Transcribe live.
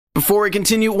Before we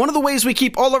continue, one of the ways we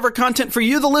keep all of our content for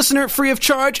you, the listener, free of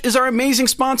charge is our amazing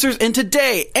sponsors, and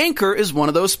today, Anchor is one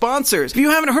of those sponsors. If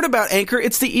you haven't heard about Anchor,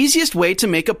 it's the easiest way to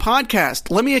make a podcast.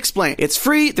 Let me explain. It's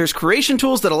free, there's creation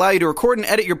tools that allow you to record and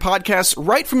edit your podcasts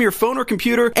right from your phone or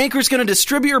computer. Anchor's going to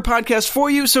distribute your podcast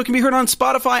for you so it can be heard on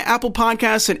Spotify, Apple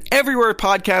Podcasts, and everywhere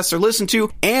podcasts are listened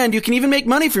to, and you can even make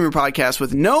money from your podcast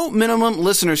with no minimum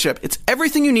listenership. It's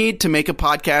everything you need to make a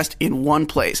podcast in one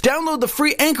place. Download the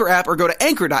free Anchor app or go to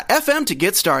anchor.fm to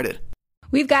get started.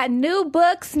 We've got new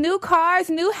books, new cars,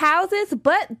 new houses,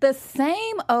 but the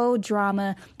same old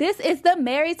drama. This is the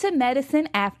Married to Medicine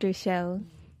After Show.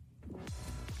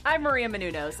 I'm Maria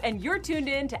Menounos, and you're tuned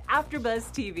in to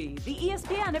AfterBuzz TV, the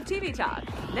ESPN of TV talk.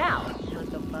 Now, let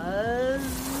the buzz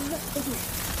begin.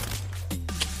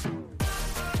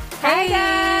 Hey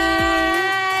guys!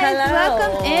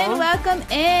 Hello. Welcome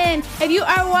in. If you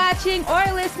are watching or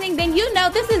listening, then you know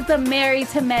this is the Married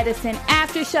to Medicine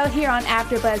After Show here on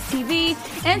AfterBuzz TV.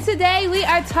 And today we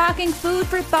are talking Food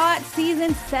for Thought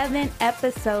Season 7,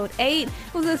 Episode 8.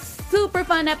 It was a super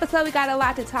fun episode. We got a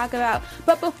lot to talk about.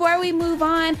 But before we move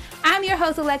on, I'm your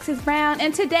host, Alexis Brown.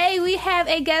 And today we have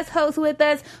a guest host with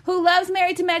us who loves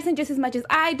Married to Medicine just as much as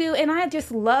I do. And I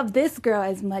just love this girl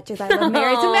as much as I love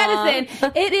Married to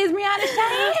Medicine. It is Brianna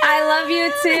Cheyenne. I love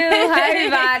you too. Hi,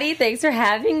 everybody. Thanks for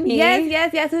having me.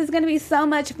 Yes. This is going to be so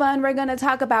much fun. We're going to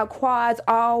talk about Quad's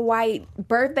all-white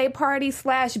birthday party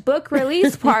 / book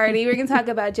release party. We're going to talk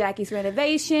about Jackie's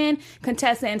renovation,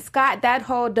 Contessa and Scott, that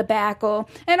whole debacle,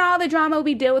 and all the drama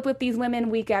we deal with these women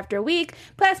week after week.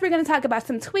 Plus, we're going to talk about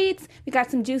some tweets. We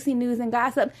got some juicy news and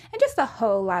gossip, and just a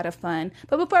whole lot of fun.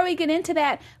 But before we get into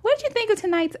that, what did you think of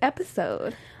tonight's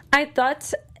episode? I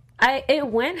thought it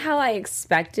went how I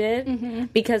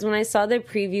expected, because when I saw the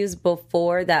previews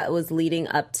before that was leading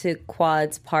up to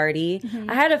Quad's party,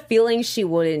 I had a feeling she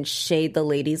wouldn't shade the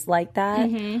ladies like that.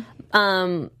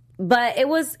 But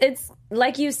it's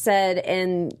like you said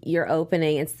in your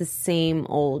opening, it's the same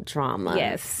old drama.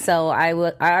 Yes. So I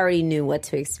already knew what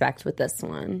to expect with this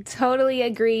one. Totally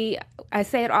agree. I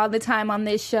say it all the time on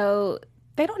this show.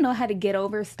 They don't know how to get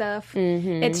over stuff.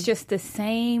 It's just the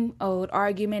same old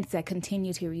arguments that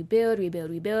continue to rebuild.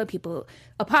 People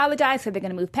apologize, so they're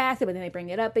going to move past it, but then they bring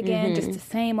it up again. Just the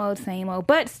same old,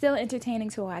 but still entertaining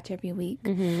to watch every week.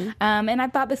 And I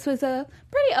thought this was a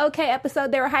pretty okay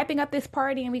episode. They were hyping up this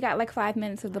party, and we got like 5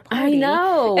 minutes of the party. I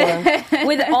know.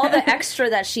 With all the extra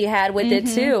that she had with it,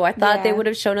 too. I thought they would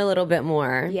have shown a little bit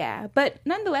more. Yeah, but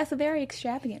nonetheless, a very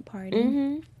extravagant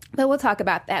party. But we'll talk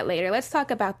about that later. Let's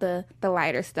talk about the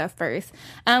lighter stuff first.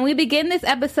 We begin this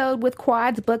episode with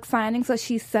Quad's book signing. So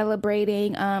she's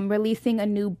celebrating releasing a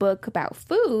new book about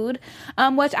food,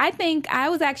 which I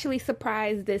was actually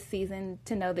surprised this season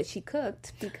to know that she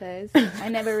cooked, because I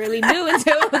never really knew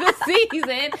until the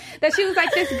season that she was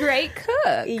like this great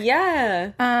cook.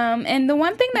 Yeah. And the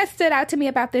one thing that stood out to me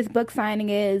about this book signing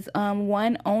is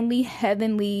only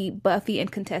Heavenly, Buffy, and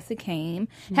Contessa came.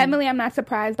 Heavenly, I'm not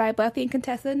surprised by. Buffy and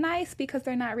Contessa, nice, because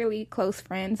they're not really close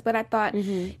friends, but I thought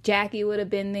Jackie would have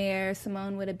been there,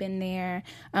 Simone would have been there,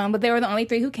 but they were the only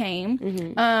three who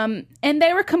came. And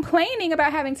they were complaining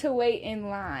about having to wait in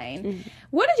line.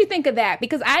 What did you think of that?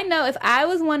 Because I know if I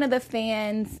was one of the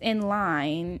fans in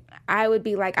line, I would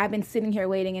be like, I've been sitting here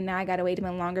waiting and now I gotta wait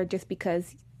even longer just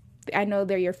because I know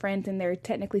they're your friends and they're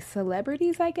technically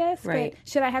celebrities, I guess. Right. But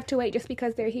should I have to wait just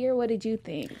because they're here? What did you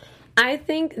think? I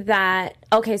think that,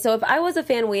 okay, so if I was a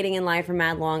fan waiting in line for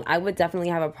mad long, I would definitely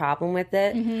have a problem with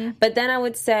it. But then I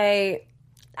would say,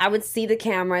 I would see the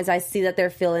cameras, I see that they're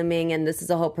filming, and this is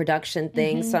a whole production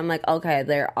thing, so I'm like, okay,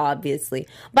 they're obviously.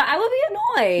 But I would be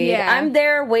annoyed. Yeah. I'm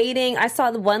there waiting. I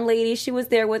saw the one lady, she was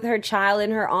there with her child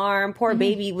in her arm. Poor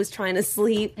baby was trying to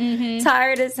sleep.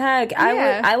 Tired as heck.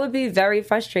 Yeah. I would be very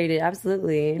frustrated,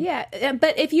 absolutely. Yeah,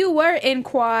 but if you were in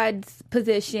Quad's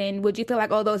position, would you feel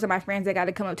like, oh, those are my friends, they got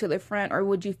to come up to the front? Or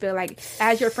would you feel like,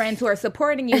 as your friends who are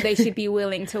supporting you, they should be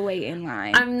willing to wait in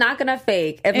line? I'm not going to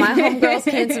fake. If my homegirls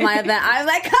came to my event, I'm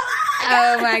like, come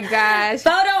on! Oh my gosh.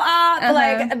 Photo op!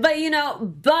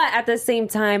 But at the same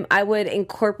time, I would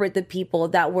incorporate the people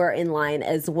that were in line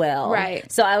as well.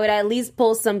 Right. So I would at least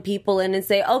pull some people in and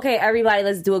say, okay, everybody,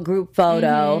 let's do a group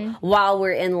photo while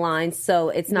we're in line, so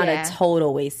it's not a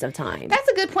total waste of time. That's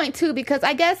a good point too, because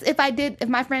I guess if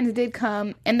my friends did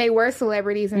come and they were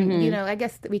celebrities, and I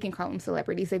guess we can call them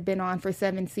celebrities, they've been on for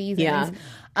 7 seasons.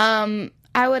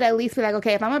 I would at least be like,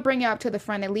 okay, if I'm going to bring you up to the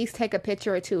front, at least take a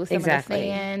picture or two with some of the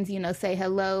fans, say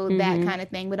hello, that kind of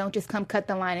thing. But don't just come cut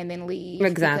the line and then leave.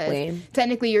 Exactly. Because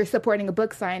technically, you're supporting a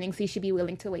book signing, so you should be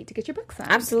willing to wait to get your book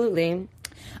signed. Absolutely.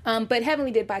 But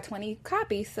Heavenly did buy 20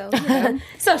 copies, so,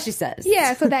 So she says.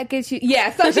 Yeah, so that gets you...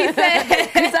 Yeah, so she says.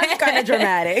 Because I'm very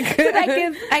dramatic. So that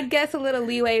gives, I guess, a little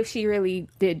leeway if she really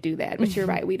did do that. But you're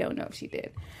right, we don't know if she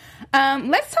did.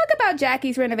 Let's talk about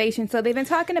Jackie's renovation. So they've been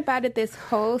talking about it this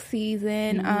whole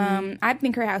season. I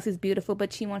think her house is beautiful,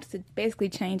 but she wants to basically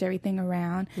change everything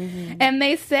around. And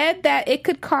they said that it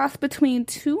could cost between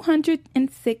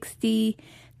 $260,000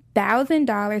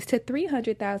 to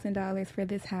 $300,000 for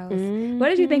this house. What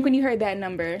did you think when you heard that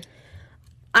number?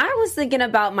 I was thinking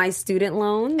about my student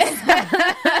loans.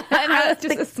 I know it's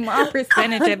just a small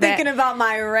percentage I'm of that. thinking about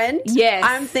my rent. Yes.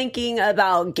 I'm thinking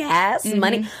about gas,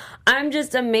 money. I'm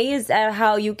just amazed at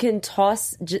how you can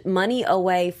toss money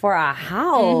away for a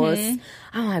house.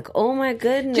 I'm like, oh my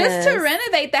goodness. Just to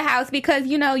renovate the house, because,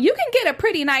 you know, you can get a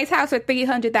pretty nice house for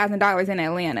 $300,000 in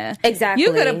Atlanta. Exactly.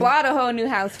 You could have bought a whole new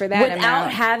house for that without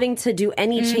amount. having to do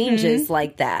any changes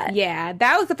like that. Yeah,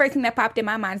 that was the first thing that popped in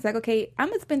my mind. It's like, okay, I'm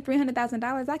going to spend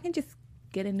 $300,000. I can just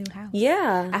get a new house.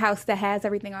 Yeah. A house that has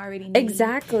everything already needed.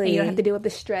 Exactly. And you don't have to deal with the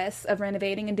stress of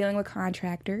renovating and dealing with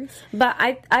contractors. But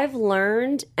I've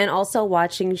learned, and also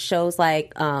watching shows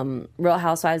like Real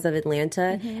Housewives of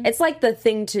Atlanta, it's like the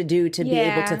thing to do to be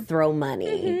able to throw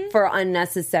money for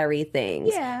unnecessary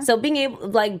things. Yeah. So being able,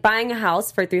 like buying a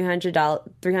house for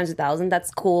 $300,000,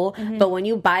 that's cool. But when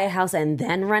you buy a house and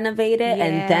then renovate it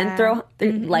and then throw,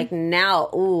 like now,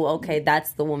 ooh, okay,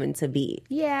 that's the woman to be.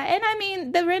 Yeah, and I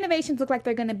mean, the renovations look like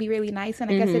they're going to be really nice,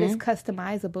 and I guess it is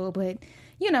customizable, but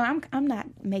you know, I'm not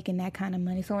making that kind of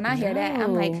money. So when I hear that,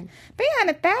 I'm like,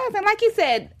 $300,000. Like you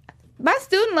said, my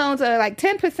student loans are like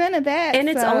 10% of that, and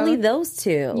it's only those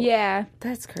two. Yeah,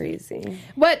 that's crazy.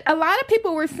 What a lot of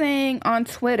people were saying on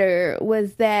Twitter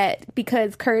was that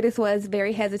because Curtis was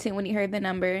very hesitant when he heard the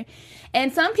number,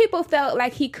 and some people felt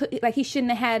like he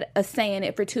shouldn't have had a say in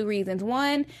it for two reasons.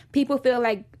 One, people feel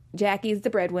like Jackie's the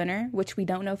breadwinner, which we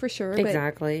don't know for sure.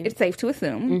 Exactly. But it's safe to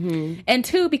assume. And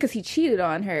two, because he cheated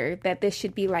on her, that this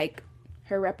should be like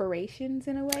her reparations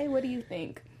in a way. What do you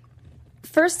think?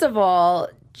 First of all,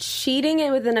 cheating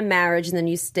within a marriage and then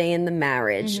you stay in the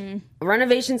marriage.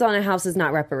 Renovations on a house is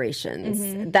not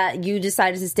reparations. That you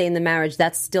decided to stay in the marriage,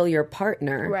 that's still your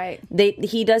partner. Right.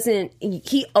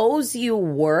 He owes you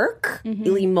work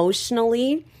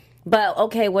emotionally. But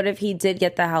okay, what if he did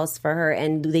get the house for her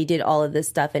and they did all of this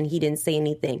stuff and he didn't say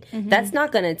anything? That's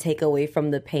not going to take away from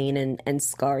the pain and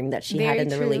scarring that she had in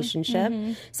the relationship.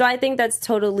 So I think that's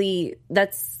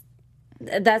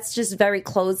just very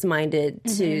closed-minded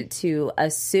to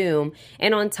assume.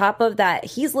 And on top of that,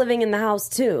 he's living in the house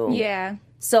too. Yeah.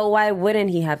 So why wouldn't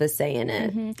he have a say in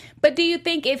it? But do you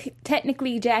think if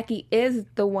technically Jackie is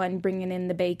the one bringing in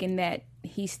the bacon, that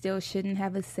he still shouldn't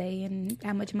have a say in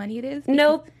how much money it is?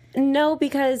 No,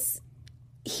 because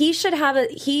he should have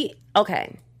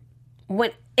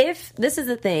if this is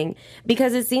the thing,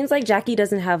 because it seems like Jackie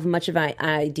doesn't have much of an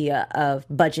idea of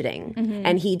budgeting,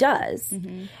 and he does.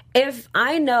 If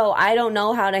I don't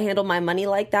know how to handle my money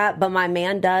like that, but my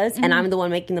man does, and I'm the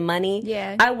one making the money,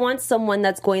 I want someone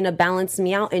that's going to balance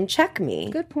me out and check me.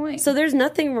 Good point. So there's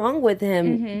nothing wrong with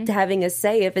him having a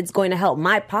say if it's going to help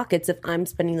my pockets if I'm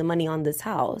spending the money on this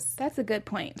house. That's a good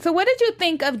point. So what did you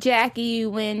think of Jackie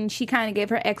when she kind of gave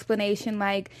her explanation,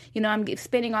 like, you know, I'm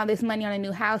spending all this money on a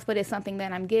new house, but it's something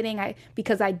that I'm getting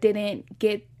because I didn't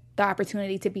get the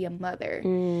opportunity to be a mother.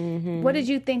 What did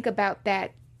you think about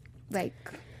that, like,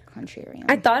 contrarian?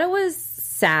 I thought it was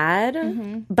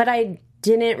sad, but I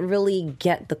didn't really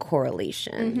get the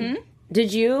correlation.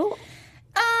 Did you?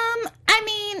 I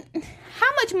mean, how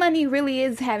much money really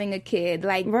is having a kid?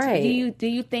 Like, do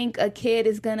you think a kid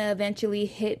is gonna eventually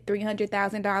hit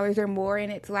 $300,000 or more in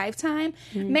its lifetime?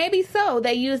 Maybe so.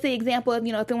 They use the example of,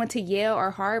 you know, if it went to Yale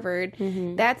or Harvard,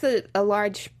 that's a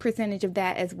large percentage of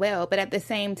that as well. But at the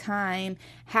same time,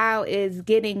 how is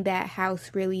getting that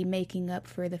house really making up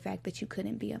for the fact that you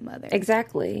couldn't be a mother?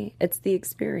 Exactly. It's the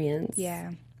experience.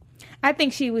 Yeah. I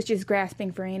think she was just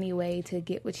grasping for any way to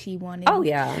get what she wanted. Oh,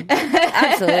 yeah.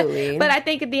 Absolutely. But I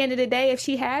think at the end of the day, if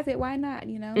she has it, why not,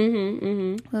 you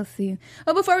know? We'll see.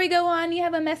 Well, before we go on, you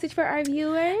have a message for our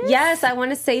viewers? Yes, I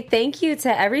want to say thank you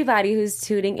to everybody who's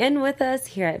tuning in with us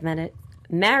here at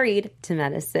Married to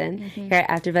Medicine here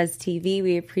at AfterBuzz TV.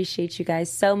 We appreciate you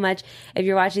guys so much. If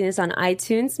you're watching this on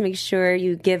iTunes, make sure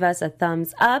you give us a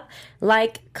thumbs up,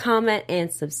 like, comment,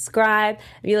 and subscribe.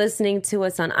 If you're listening to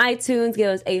us on iTunes, give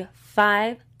us a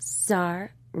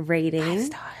 5-star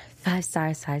rating. 5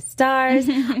 stars. 5 stars.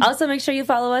 Also, make sure you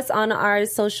follow us on our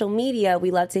social media. We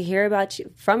love to hear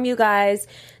from you guys.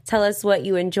 Tell us what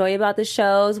you enjoy about the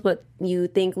shows, what you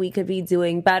think we could be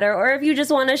doing better, or if you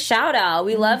just want a shout out.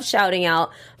 We love shouting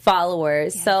out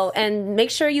followers. Yes. So, and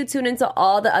make sure you tune into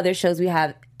all the other shows we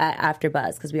have at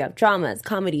AfterBuzz, because we have dramas,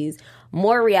 comedies,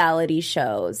 more reality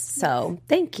shows. So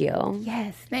thank you.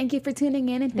 Yes, thank you for tuning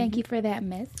in, and thank you for that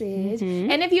message.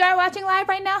 And if you are watching live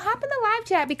right now, hop in the live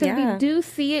chat, because we do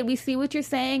see it. We see what you're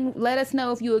saying. Let us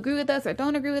know if you agree with us or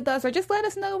don't agree with us, or just let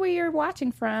us know where you're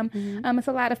watching from. It's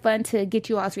a lot of fun to get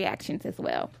you all's reactions as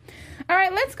well. All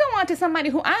right, let's go on to somebody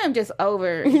who I am just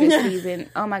over this season.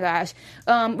 Oh my gosh.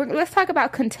 Let's talk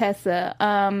about Contessa.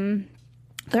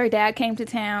 Her dad came to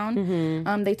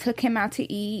town. They took him out to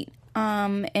eat.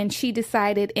 And she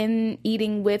decided, in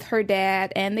eating with her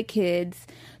dad and the kids,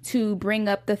 to bring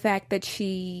up the fact that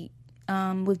she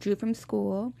withdrew from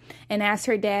school and asked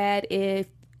her dad if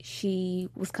she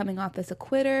was coming off as a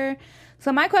quitter.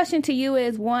 So my question to you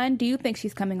is, one, do you think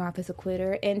she's coming off as a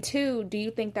quitter? And two, do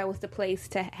you think that was the place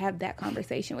to have that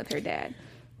conversation with her dad?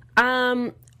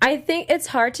 I think it's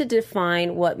hard to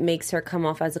define what makes her come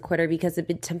off as a quitter, because it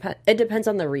depends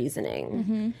on the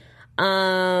reasoning.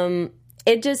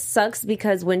 It just sucks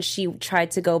because when she tried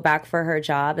to go back for her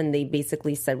job and they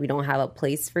basically said, we don't have a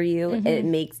place for you,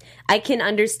 I can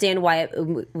understand why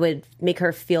it would make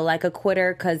her feel like a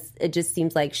quitter, because it just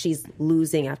seems like she's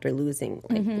losing after losing,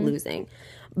 losing.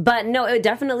 But no, it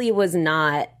definitely was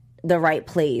not the right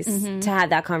place to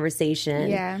have that conversation.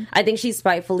 Yeah. I think she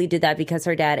spitefully did that because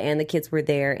her dad and the kids were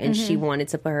there, and she wanted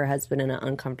to put her husband in an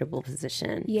uncomfortable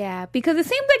position. Yeah, because it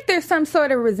seems like there's some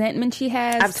sort of resentment she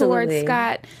has towards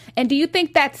Scott. And do you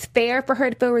think that's fair for her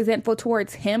to feel resentful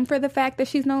towards him for the fact that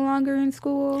she's no longer in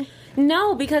school?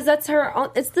 No, because that's her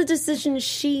own, it's the decision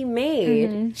she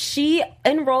made. She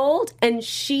enrolled and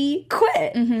she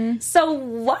quit. So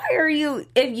why are you,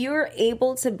 if you're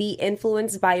able to be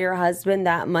influenced by your husband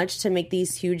that much to make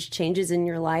these huge changes in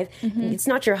your life, it's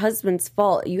not your husband's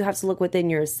fault. You have to look within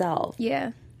yourself.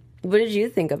 Yeah. What did you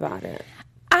think about it?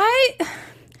 I've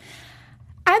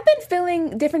been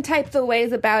feeling different types of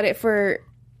ways about it for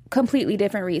completely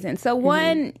different reasons. So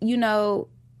one, you know,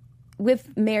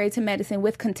 with Married to Medicine,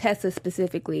 with Contessa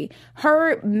specifically,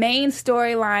 her main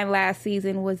storyline last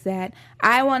season was that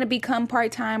I want to become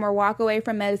part-time or walk away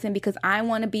from medicine because I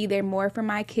want to be there more for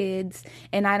my kids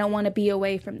and I don't want to be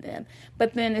away from them.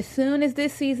 But then as soon as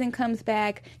this season comes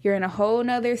back, you're in a whole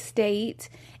nother state,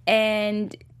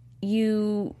 and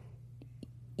you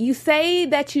say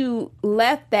that you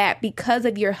left that because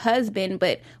of your husband,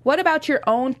 but what about your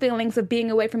own feelings of being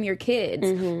away from your kids?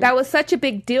 That was such a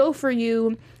big deal for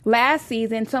you last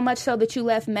season, so much so that you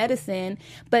left medicine,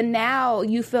 but now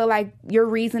you feel like your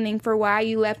reasoning for why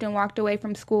you left and walked away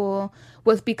from school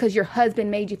was because your husband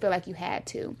made you feel like you had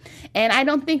to. And I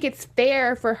don't think it's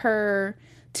fair for her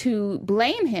to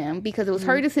blame him, because it was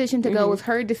her decision to go, it was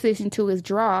her decision to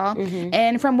withdraw.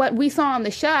 And from what we saw on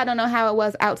the show, I don't know how it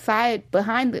was outside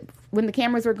when the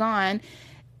cameras were gone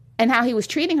and how he was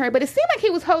treating her, but it seemed like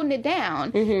he was holding it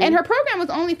down. And her program was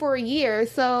only for a year,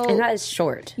 so... And that is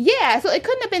short. Yeah, so it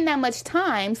couldn't have been that much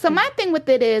time. So my thing with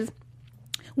it is,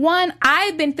 one,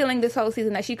 I've been feeling this whole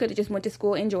season that she could have just went to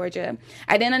school in Georgia.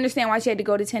 I didn't understand why she had to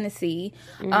go to Tennessee.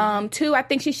 Two, I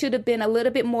think she should have been a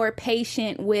little bit more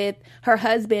patient with her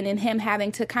husband and him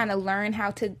having to kind of learn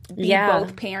how to be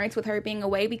both parents with her being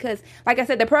away. Because, like I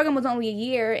said, the program was only a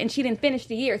year and she didn't finish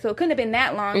the year. So it couldn't have been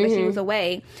that long that she was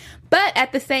away. But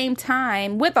at the same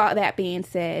time, with all that being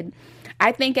said,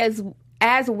 I think as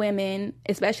women,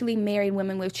 especially married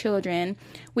women with children,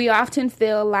 we often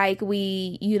feel like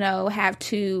we, have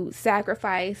to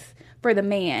sacrifice for the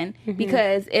man.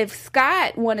 Because if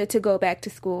Scott wanted to go back to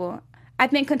school, I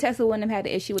think Contessa wouldn't have had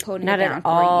an issue with holding it down for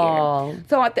a year.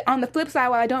 So on the flip side,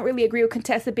 while I don't really agree with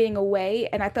Contessa being away,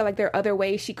 and I feel like there are other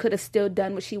ways she could have still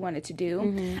done what she wanted to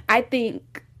do, I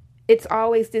think it's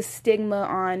always this stigma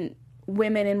on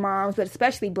women and moms, but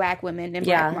especially black women and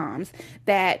black moms,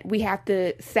 that we have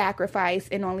to sacrifice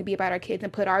and only be about our kids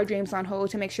and put our dreams on hold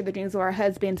to make sure the dreams of our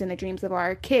husbands and the dreams of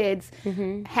our kids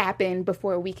happen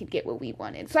before we can get what we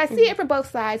wanted. So I see it from both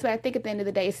sides, but I think at the end of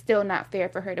the day, it's still not fair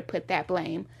for her to put that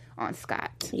blame on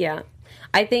Scott. Yeah.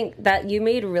 I think that you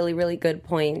made really, really good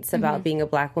points about being a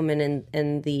black woman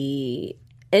in the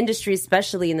industry,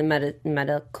 especially in the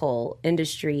medical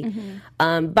industry.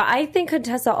 But I think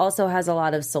Contessa also has a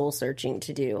lot of soul searching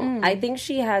to do. I think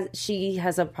she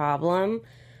has a problem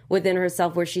within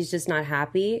herself where she's just not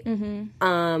happy.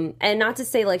 And not to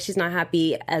say like she's not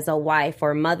happy as a wife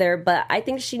or mother, but I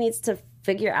think she needs to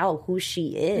figure out who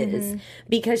she is,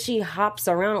 because she hops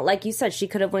around. Like you said, she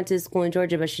could have went to school in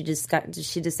Georgia, but she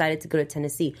decided to go to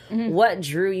Tennessee. What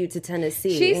drew you to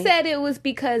Tennessee? She said it was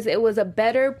because it was a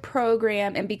better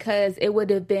program and because it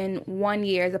would have been 1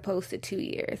 year as opposed to 2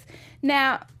 years.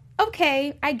 Now,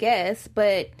 okay, I guess,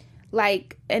 but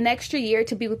like an extra year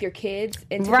to be with your kids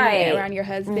and to Right. be around your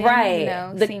husband, Right. you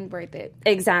know, seemed worth it.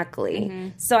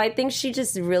 Exactly. So I think she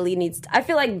just really needs I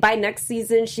feel like by next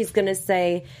season she's going to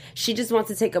say she just wants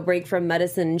to take a break from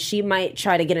medicine and she might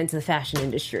try to get into the fashion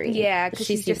industry. Yeah, because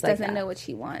she seems just like doesn't that. know what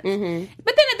she wants. But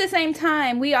then at the same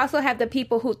time, we also have the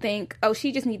people who think, oh,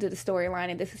 she just needed a storyline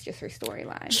and this is just her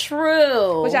storyline.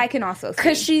 True. Which I can also see.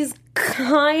 Because she's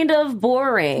kind of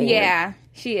boring. Yeah,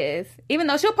 she is. Even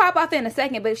though she'll pop off in a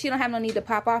second, but if she don't have no need to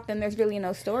pop off, then there's really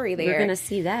no story there. We're going to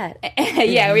see that.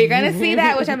 Yeah, we're gonna see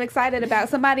that, which I'm excited about.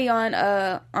 Somebody on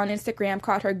Instagram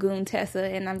called her Goon Tessa,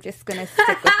 and I'm just gonna stick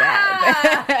with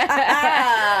that.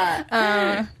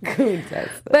 Goon Tessa.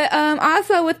 But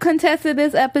also with Contessa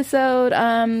this episode,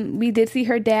 we did see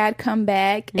her dad come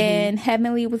back, and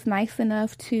Heavenly was nice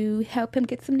enough to help him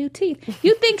get some new teeth.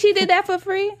 You think she did that for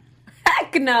free?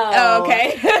 Heck no. Oh,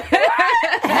 okay. Heavenly?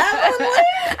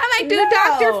 I'm like, do No.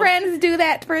 doctor friends do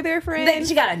that for their friends? Then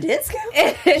she got a discount.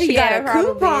 She Yeah, got a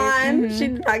probably. coupon. She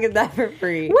did not get that for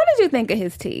free. What did you think of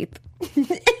his teeth?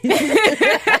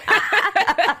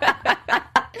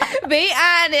 Be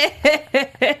honest.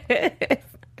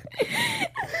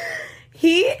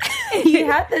 He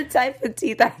had the type of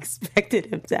teeth I expected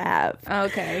him to have.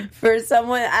 Okay. For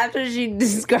someone after she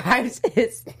described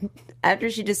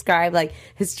like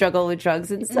his struggle with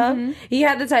drugs and stuff, he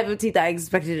had the type of teeth I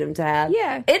expected him to have.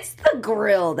 Yeah. It's the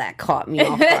grill that caught me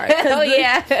off guard. Oh,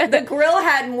 yeah. The grill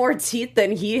had more teeth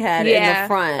than he had in Yeah. the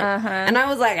front. And I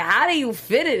was like, how do you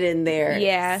fit it in there?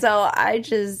 Yeah. So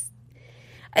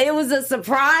it was a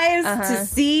surprise to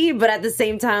see, but at the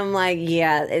same time, like,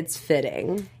 yeah, it's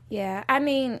fitting. Yeah, I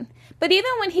mean, but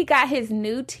even when he got his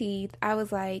new teeth, I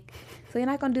was like, so you're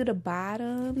not going to do the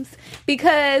bottoms?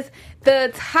 Because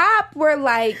the top were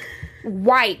like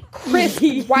white, crisp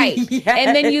white. Yes.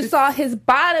 And then you saw his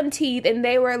bottom teeth and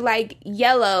they were like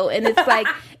yellow. And it's like,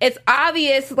 it's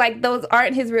obvious like those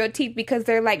aren't his real teeth because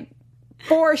they're like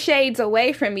 4 shades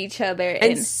away from each other.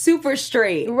 And super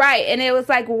straight. Right. And it was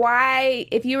like, why,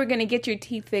 if you were going to get your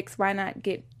teeth fixed, why not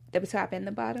get the top and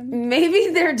the bottom? Maybe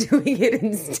they're doing it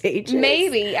in stages.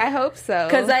 Maybe. I hope so.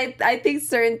 Because I think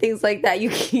certain things like that you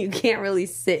can't really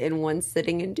sit in one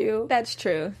sitting and do. That's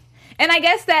true. And I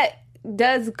guess that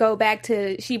does go back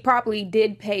to she probably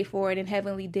did pay for it and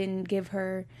Heavenly didn't give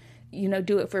her,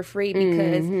 do it for free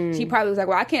because she probably was like,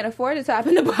 well, I can't afford the top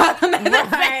and the bottom at the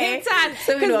same time.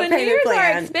 So we Because do a payment veneers are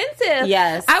plan. expensive.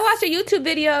 Yes. I watched a YouTube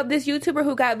video of this YouTuber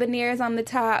who got veneers on the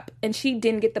top and she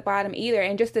didn't get the bottom either.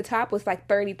 And just the top was like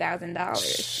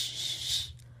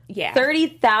 $30,000. Yeah.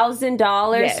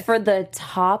 $30,000 Yes. for the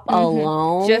top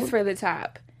alone? Just for the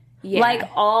top. Yeah.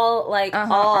 all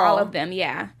of them,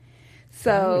 yeah.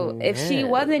 So if she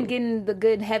wasn't getting the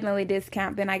good Heavenly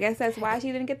discount, then I guess that's why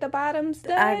she didn't get the bottoms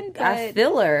done. I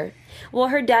feel her. Well,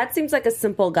 her dad seems like a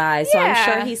simple guy, so I'm Yeah.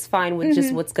 sure he's fine with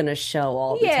just what's going to show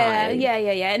all the time. Yeah.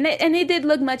 And it did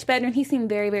look much better, and he seemed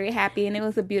very, very happy, and it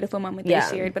was a beautiful moment they Yeah.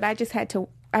 shared. But I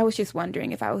was just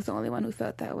wondering if I was the only one who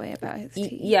felt that way about his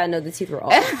teeth. Yeah, no, the teeth were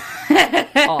off.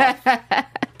 Off.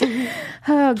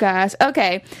 Oh gosh.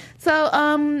 Okay.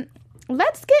 So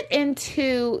let's get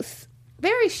into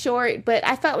very short, but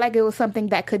I felt like it was something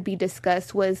that could be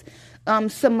discussed was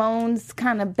Simone's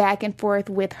kind of back and forth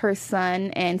with her son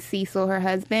and Cecil, her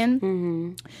husband.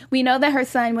 Mm-hmm. We know that her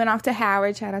son went off to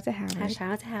Howard. Shout out to Howard.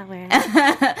 Shout out to Howard.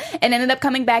 And ended up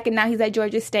coming back, and now he's at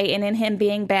Georgia State. And in him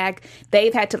being back,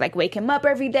 they've had to like wake him up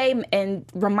every day and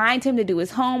remind him to do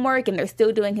his homework, and they're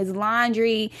still doing his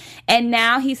laundry. And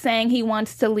now he's saying he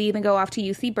wants to leave and go off to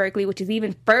UC Berkeley, which is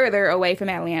even further away from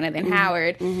Atlanta than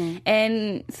Howard. Mm-hmm.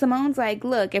 And Simone's like,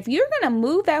 look, if you're going to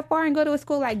move that far and go to a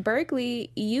school like Berkeley,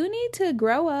 you need to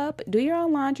grow up, do your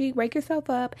own laundry, wake yourself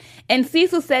up. And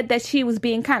Cecil said that she was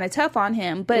being kind of tough on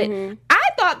him, but I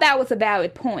thought that was a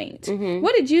valid point.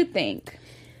 What did you think?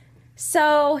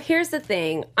 So here's the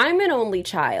thing. I'm an only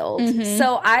child.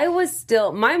 So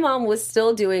my mom was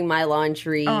still doing my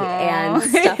laundry and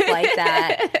stuff like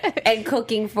that and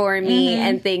cooking for me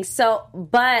and things. So,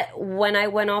 but when I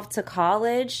went off to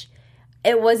college,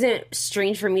 it wasn't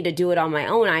strange for me to do it on my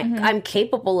own. I'm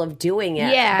capable of doing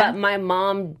it. Yeah. But my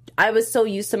mom, I was so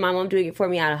used to my mom doing it for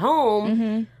me at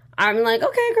home. I'm like,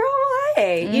 okay, girl,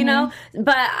 hey,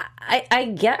 But I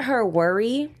get her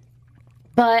worry.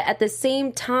 But at the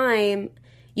same time,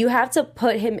 you have to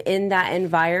put him in that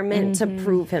environment to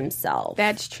prove himself.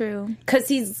 That's true. Because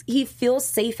he feels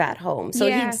safe at home. So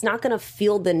he's not going to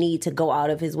feel the need to go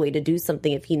out of his way to do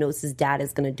something if he knows his dad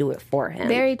is going to do it for him.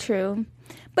 Very true.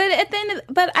 But at the end,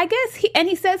 but I guess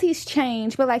he says he's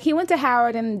changed. But like he went to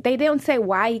Howard, and they don't say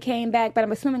why he came back. But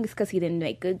I'm assuming it's because he didn't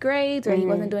make good grades or he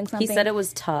wasn't doing something. He said it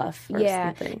was tough. Or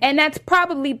something. And that's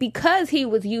probably because he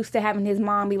was used to having his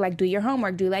mom be like, "Do your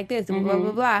homework, do like this, and blah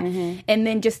blah blah," and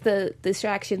then just the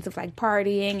distractions of like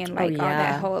partying and like all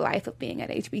that whole life of being at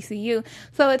HBCU.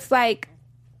 So it's like,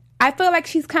 I feel like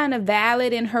she's kind of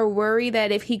valid in her worry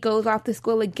that if he goes off to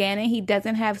school again and he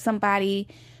doesn't have somebody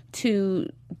to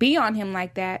be on him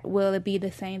like that, will it be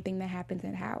the same thing that happens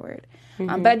at Howard?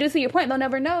 But I do see your point. They'll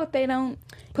never know if they don't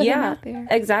put him out there.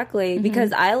 Exactly.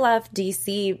 Because I left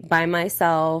DC by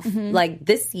myself like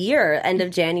this year, end of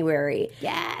January.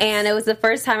 Yes. And it was the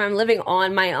first time I'm living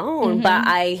on my own, but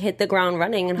I hit the ground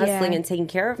running and hustling and taking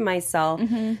care of myself.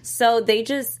 So they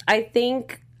just, I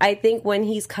think when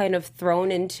he's kind of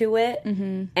thrown into it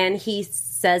and he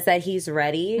says that he's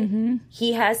ready,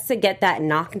 he has to get that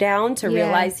knockdown to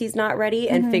realize he's not ready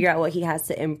and figure out what he has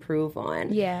to improve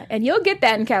on. Yeah, and you'll get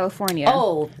that in California.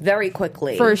 Oh, very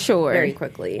quickly. For sure. Very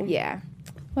quickly. Yeah.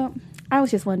 Well, I was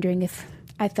just wondering if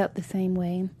I felt the same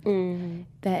way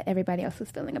that everybody else was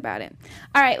feeling about it.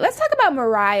 All right, let's talk about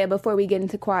Mariah before we get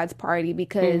into Quad's party,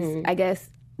 because I guess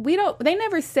they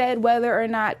never said whether or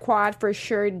not Quad for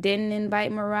sure didn't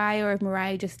invite Mariah or if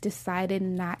Mariah just decided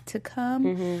not to come.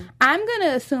 I'm going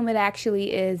to assume it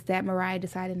actually is that Mariah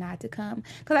decided not to come,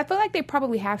 because I feel like they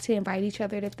probably have to invite each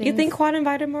other to things. You think Quad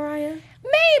invited Mariah?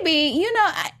 Maybe. You know,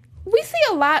 we see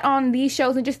a lot on these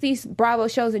shows and just these Bravo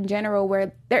shows in general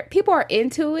where people are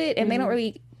into it and they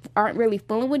aren't really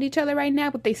fooling with each other right now,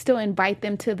 but they still invite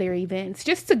them to their events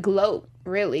just to gloat,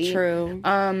 really. True.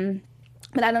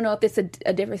 But I don't know if it's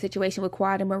a different situation with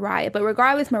Quad and Mariah. But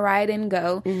regardless, Mariah didn't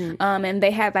go. And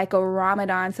they had like a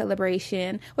Ramadan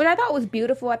celebration, which I thought was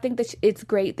beautiful. I think that it's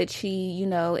great that she, you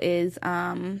know, is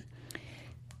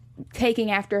taking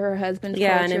after her husband's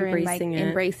culture and like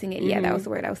embracing it. Yeah, that was the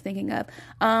word I was thinking of.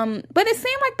 But it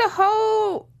seemed like the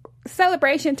whole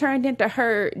celebration turned into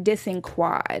her dissing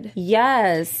Quad.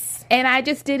 Yes. And I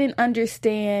just didn't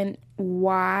understand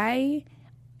why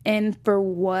and for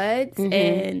what.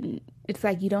 And it's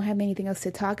like you don't have anything else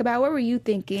to talk about. What were you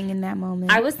thinking in that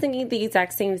moment? I was thinking the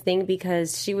exact same thing,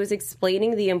 because she was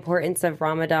explaining the importance of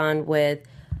Ramadan with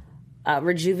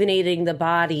rejuvenating the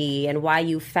body and why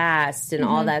you fast and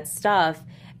all that stuff.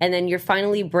 And then you're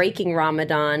finally breaking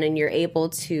Ramadan and you're able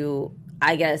to,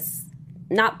 I guess,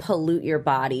 not pollute your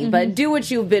body, but do what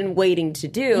you've been waiting to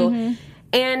do.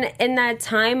 And in that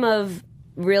time of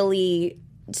really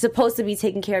supposed to be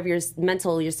taking care of your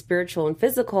mental, your spiritual, and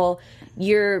physical,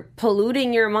 you're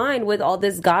polluting your mind with all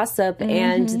this gossip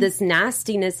and this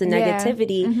nastiness and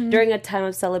negativity during a time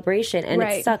of celebration. And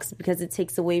it sucks because it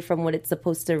takes away from what it's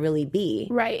supposed to really be.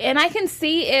 Right. And I can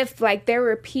see if like there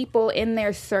were people in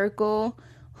their circle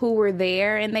who were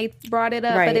there and they brought it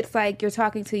up, but it's like you're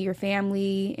talking to your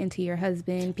family and to your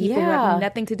husband, people who have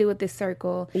nothing to do with this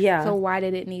circle. So why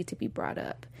did it need to be brought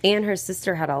up? And her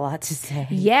sister had a lot to say.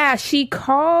 Yeah, she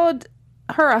called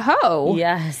her a hoe.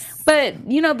 Yes.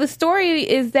 But, you know, the story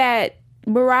is that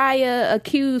Mariah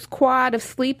accused Quad of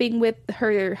sleeping with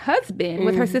her husband,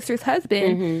 with her sister's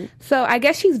husband. So I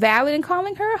guess she's valid in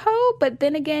calling her a hoe, but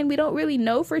then again, we don't really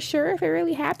know for sure if it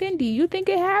really happened. Do you think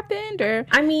it happened? Or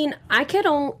I mean, I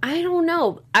don't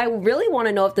know. I really want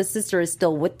to know if the sister is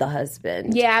still with the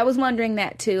husband. Yeah, I was wondering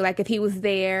that too, like if he was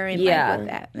there and like what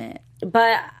that meant.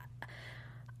 But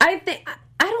I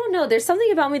don't know. There's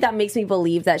something about me that makes me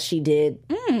believe that she did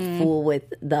fool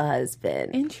with the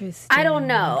husband. Interesting. I don't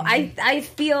know. I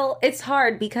feel it's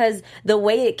hard because the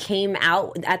way it came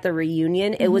out at the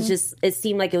reunion, it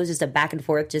seemed like it was just a back and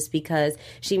forth just because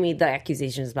she made the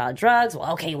accusations about drugs.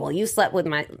 Well, okay, well, you slept with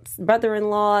my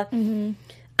brother-in-law. I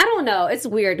don't know. It's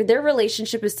weird. Their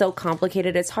relationship is so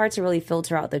complicated. It's hard to really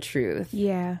filter out the truth.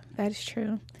 Yeah, that's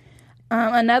true.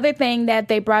 Another thing that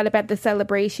they brought up at the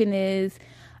celebration is,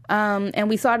 and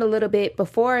we saw it a little bit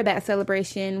before that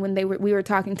celebration when we were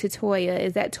talking to Toya,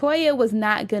 is that Toya was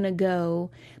not going to go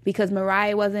because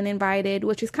Mariah wasn't invited,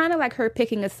 which is kind of like her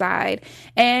picking a side.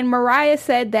 And Mariah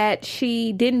said that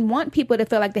she didn't want people to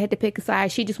feel like they had to pick a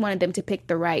side. She just wanted them to pick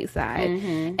the right side.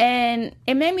 And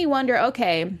it made me wonder,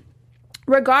 okay,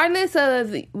 regardless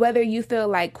of whether you feel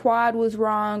like Quad was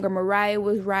wrong or Mariah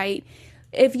was right,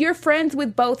 if you're friends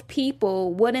with both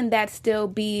people, wouldn't that still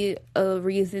be a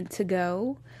reason to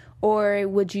go? Or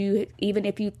would you, even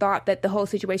if you thought that the whole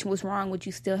situation was wrong, would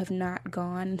you still have not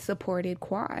gone and supported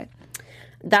Quad?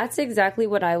 That's exactly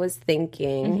what I was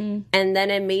thinking. And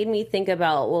then it made me think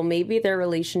about, well, maybe their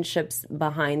relationships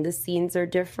behind the scenes are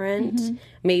different.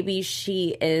 Maybe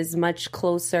she is much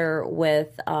closer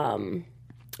with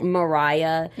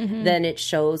Mariah than it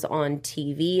shows on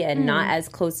TV, and not as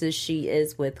close as she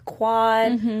is with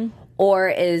Quad, or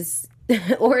is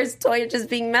Toya just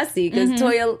being messy? Because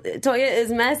Toya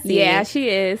is messy. Yeah, she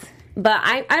is. But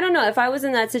I don't know. If I was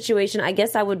in that situation, I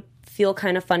guess I would feel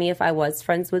kind of funny if I was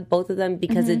friends with both of them,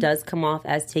 because it does come off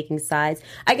as taking sides.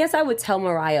 I guess I would tell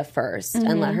Mariah first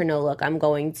and let her know, look, I'm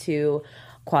going to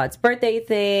Quad's birthday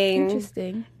thing.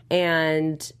 Interesting.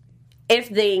 And if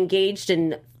they engaged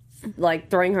in like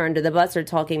throwing her under the bus or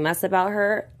talking mess about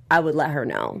her, I would let her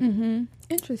know.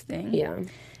 Interesting. Yeah.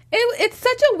 It's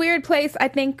such a weird place, I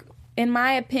think, in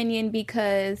my opinion,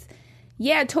 because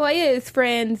Toya is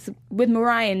friends with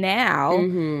Mariah now,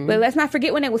 but let's not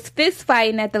forget when it was fist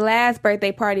fighting at the last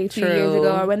birthday party a few years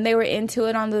ago, or when they were into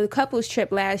it on the couples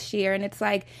trip last year. And it's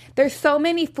like, there's so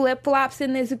many flip-flops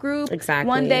in this group. Exactly.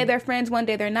 One day they're friends, one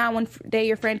day they're not. One day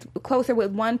you're friends closer with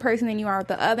one person than you are with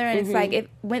the other. And it's like,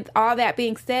 with all that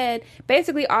being said,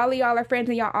 basically all of y'all are friends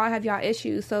and y'all all have y'all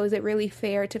issues. So is it really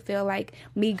fair to feel like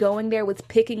me going there was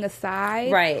picking a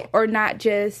side? Right. Or not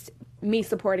just me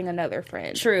supporting another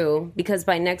friend? True, because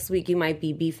by next week you might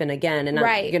be beefing again, and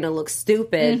Right. I'm gonna look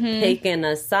stupid picking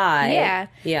a side.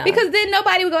 Yeah. Because then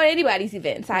nobody would go to anybody's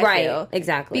events. I feel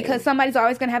exactly, because somebody's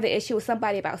always gonna have an issue with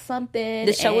somebody about something.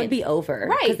 the show would be over,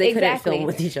 right? Because they exactly. couldn't film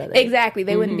with each other. Exactly,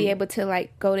 they wouldn't be able to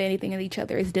like go to anything that each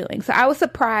other is doing. So I was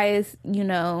surprised,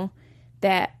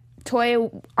 that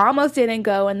Toya almost didn't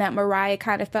go, and that Mariah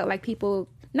kind of felt like people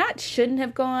not shouldn't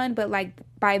have gone, but like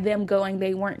by them going,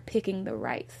 they weren't picking the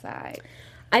right side.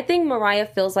 I think Mariah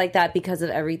feels like that because of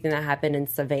everything that happened in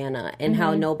Savannah and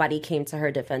how nobody came to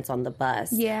her defense on the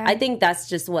bus. Yeah. I think that's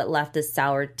just what left a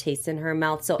sour taste in her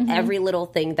mouth. So every little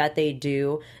thing that they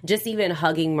do, just even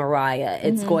hugging Mariah,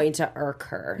 it's going to irk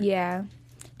her. Yeah.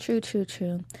 True.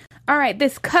 All right,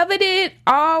 this coveted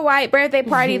all-white birthday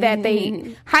party that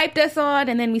they hyped us on,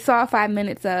 and then we saw 5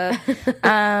 minutes of.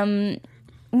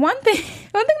 One thing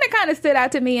that kind of stood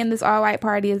out to me in this all-white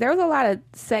party is there was a lot of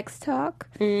sex talk.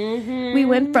 We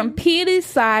went from penis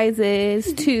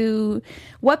sizes to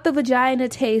what the vagina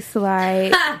tastes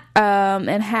like,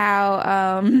 and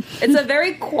how it's a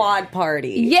very Quad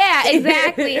party. Yeah,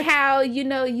 exactly. How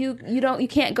you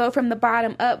can't go from the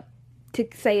bottom up to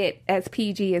say it as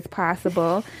PG as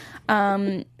possible.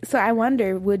 So I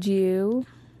wonder, would you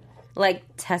like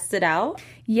test it out?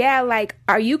 Yeah, like,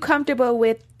 are you comfortable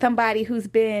with somebody who's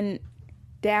been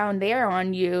down there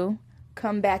on you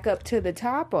come back up to the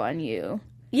top on you?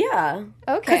 Yeah.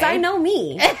 Okay. Because I know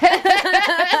me. I'm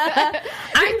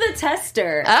the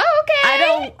tester. Oh, okay.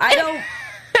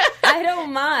 I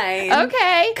don't mind.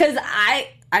 Okay. Because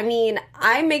I mean,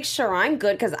 I make sure I'm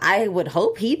good because I would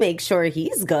hope he makes sure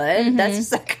he's good. That's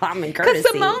just a common courtesy.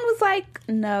 Because Simone was like,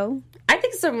 no. I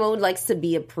think Simone likes to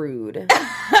be a prude.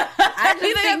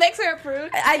 You think that makes her a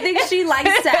prude? I think she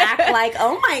likes to act like,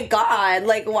 oh my God,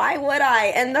 like, why would I?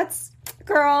 And that's,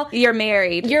 girl. You're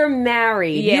married. You're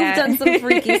married. Yeah. You've done some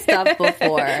freaky stuff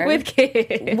before. With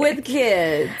kids. With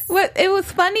kids. It was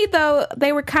funny, though.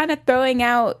 They were kind of throwing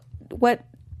out what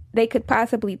they could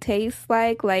possibly taste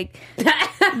like. Like,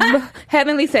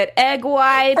 Heavenly said egg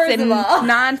whites and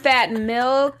non-fat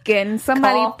milk, and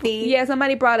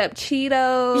somebody brought up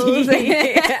Cheetos.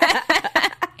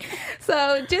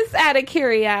 So, just out of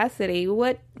curiosity,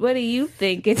 what do you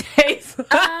think it tastes like?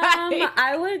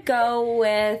 I would go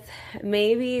with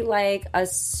maybe like a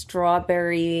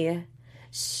strawberry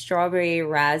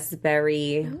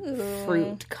raspberry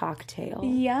fruit cocktail.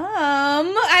 Yum.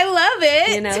 I love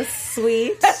it. You know,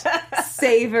 sweet,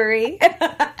 savory.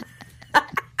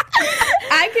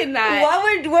 I could not.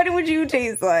 What would you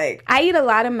taste like? I eat a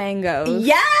lot of mangoes.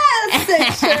 Yes,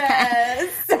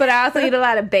 citrus. But I also eat a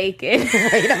lot of bacon.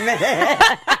 Wait a minute.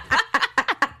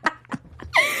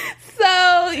 So,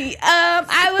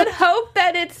 I would hope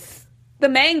that it's the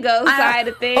mango side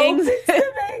of things. Hope it's the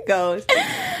mangoes.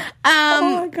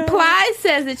 Oh my God. Ply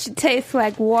says it should taste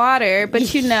like water,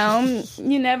 but you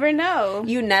never know.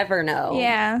 You never know.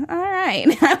 Yeah. All right.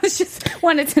 I was just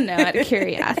wanted to know out of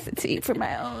curiosity for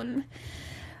my own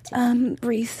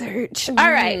research. All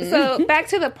right. So back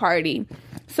to the party.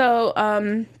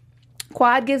 So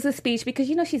Quad gives a speech because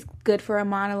she's good for a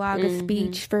monologue, a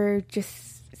speech for just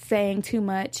saying too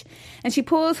much. And she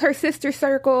pulls her sister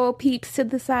circle peeps to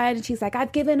the side, and she's like,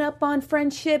 I've given up on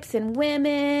friendships and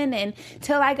women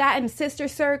until I got in sister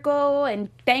circle, and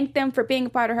thanked them for being a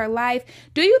part of her life.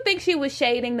 Do you think she was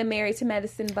shading the Married to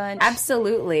Medicine bunch?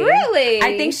 Absolutely. Really?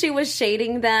 I think she was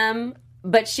shading them,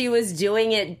 but she was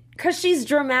doing it because she's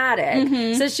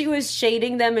dramatic. So she was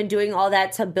shading them and doing all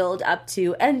that to build up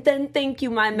to, and then thank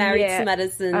you, my Married to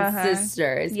Medicine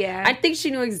sisters. Yeah. I think she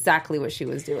knew exactly what she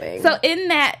was doing. So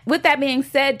with that being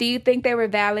said, do you think they were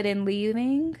valid in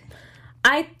leaving?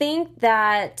 I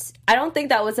don't think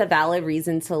that was a valid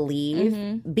reason to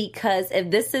leave, because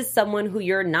if this is someone who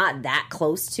you're not that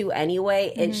close to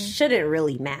anyway, it shouldn't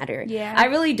really matter. Yeah. I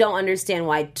really don't understand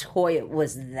why Toya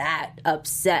was that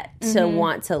upset to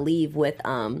want to leave with,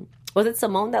 was it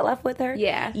Simone that left with her?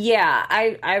 Yeah. Yeah,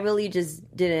 I really just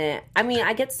didn't. I mean,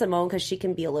 I get Simone because she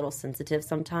can be a little sensitive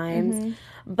sometimes.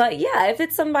 But yeah, if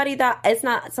it's somebody that, it's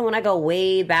not someone I go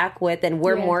way back with and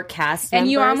we're more cast members.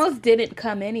 And you almost didn't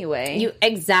come anyway.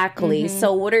 Exactly.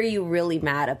 So what are you really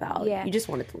mad about? Yeah. You just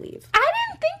wanted to leave. I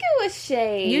didn't think it was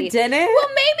shade. You didn't? Well,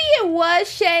 maybe it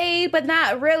was shade, but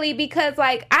not really, because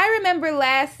like I remember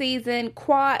last season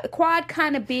Quad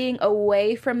kind of being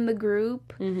away from the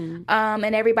group, and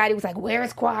everybody was like,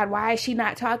 "Where's Quad? Why is she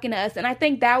not talking to us?" And I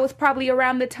think that was probably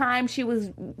around the time she was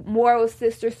more with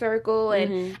Sister Circle,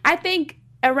 and I think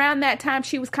around that time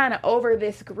she was kind of over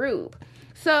this group.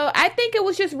 So I think it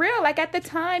was just real. Like at the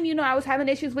time, I was having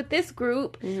issues with this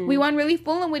group. We weren't really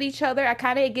fooling with each other. I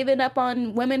kind of had given up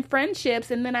on women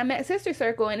friendships, and then I met Sister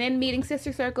Circle, and then meeting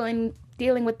Sister Circle and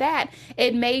dealing with that,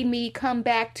 it made me come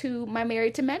back to my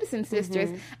Married to Medicine sisters.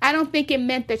 I don't think it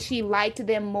meant that she liked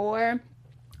them more.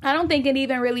 I don't think it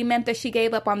even really meant that she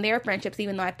gave up on their friendships,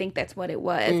 even though I think that's what it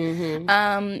was.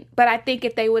 But I think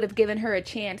if they would have given her a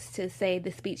chance to say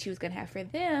the speech she was going to have for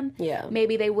them,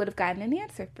 maybe they would have gotten an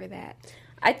answer for that.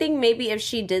 I think maybe if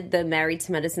she did the Married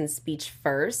to Medicine speech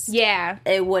first,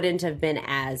 it wouldn't have been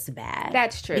as bad.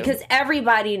 That's true. Because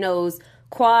everybody knows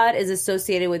Quad is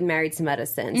associated with Married to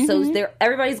Medicine. So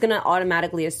everybody's going to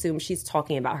automatically assume she's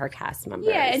talking about her cast members.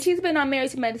 Yeah, and she's been on Married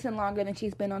to Medicine longer than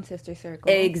she's been on Sister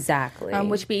Circle. Exactly.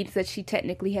 Which means that she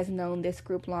technically has known this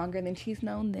group longer than she's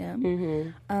known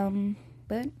them.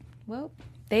 But, well,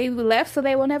 they left, so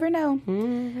they will never know.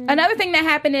 Another thing that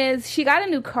happened is she got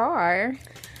a new car.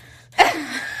 And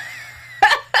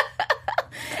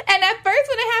at first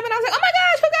when it happened, I was like, oh my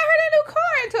gosh, who got her a new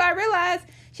car? Until I realized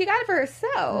she got it for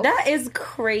herself. That is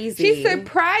crazy. She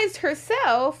surprised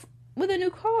herself with a new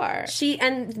car.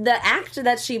 And the act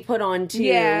that she put on too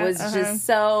was just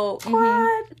so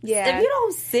Quad. Yeah. If you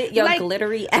don't sit your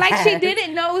glittery ass. Like she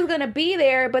didn't know it was gonna be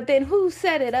there, but then who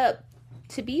set it up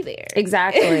to be there?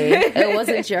 Exactly. It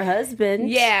wasn't your husband.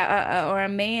 Yeah, or a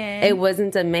man. It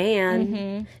wasn't a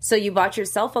man. So you bought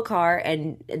yourself a car,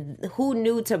 and who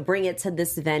knew to bring it to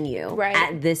this venue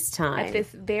at this time? At this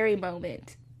very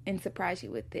moment. And surprise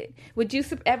you with it. Would you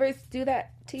ever do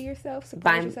that to yourself?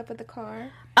 Surprise yourself with a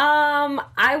car?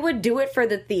 I would do it for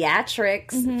the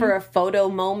theatrics, for a photo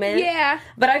moment. Yeah.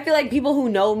 But I feel like people who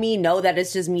know me know that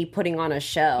it's just me putting on a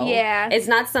show. Yeah. It's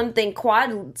not something.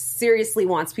 Quad seriously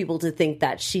wants people to think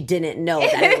that she didn't know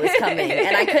that it was coming.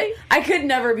 And I could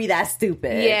never be that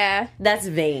stupid. Yeah. That's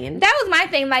vain. That was my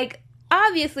thing. Like,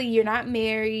 obviously you're not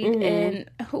married, and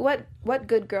what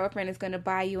good girlfriend is going to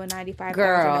buy you a $95,000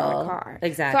 car?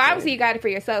 Exactly. So obviously you got it for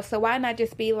yourself. So why not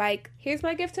just be like, here's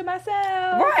my gift to myself?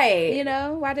 Right.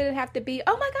 Why did it have to be,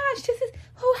 oh my gosh,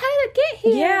 how did it get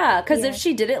here? Yeah, because if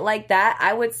she did it like that,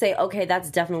 I would say, okay,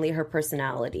 that's definitely her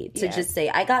personality. To just say,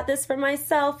 I got this for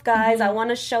myself, guys. I want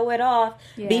to show it off.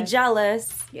 Yeah. Be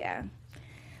jealous. Yeah.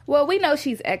 Well, we know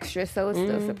she's extra, so it's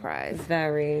still a surprise.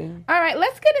 Very. All right,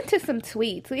 let's get into some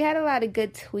tweets. We had a lot of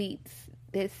good tweets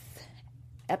this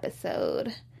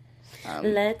episode.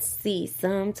 Let's see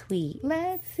some tweets.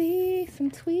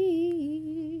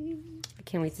 I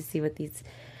can't wait to see what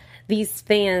these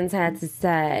fans had to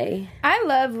say. I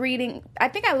love reading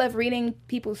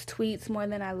people's tweets more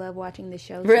than I love watching the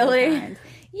show. Really? Sometimes.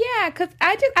 Yeah, because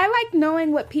I like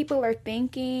knowing what people are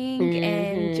thinking,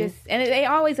 and they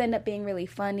always end up being really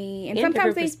funny. And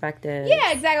sometimes perspectives.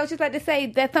 Yeah, exactly. I was just about to say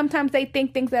that sometimes they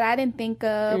think things that I didn't think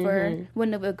of or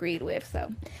wouldn't have agreed with.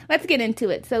 So let's get into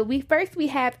it. So we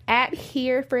have at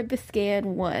here for the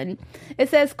scan one. It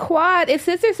says, Quad, if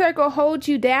Sister Circle holds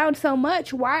you down so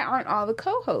much, why aren't all the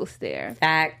co-hosts there?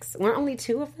 Facts. Weren't only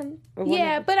two of them?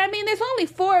 Yeah, but I mean, there's only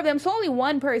four of them, so only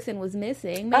one person was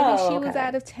missing. Maybe she was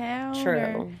out of town.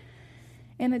 True. Or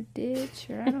in a ditch,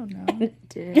 or I don't know.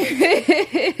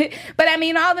 But I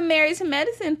mean, all the Married to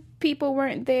Medicine people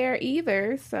weren't there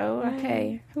either, so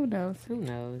okay, who knows?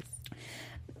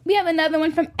 We have another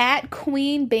one from at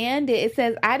Queen Bandit. It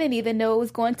says, I didn't even know it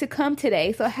was going to come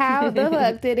today, so how the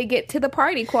fuck did it get to the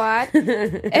party, Quad?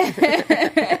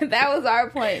 That was our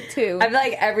point, too. I feel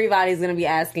like everybody's going to be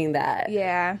asking that.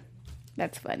 Yeah,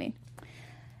 that's funny.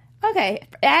 Okay,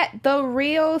 at the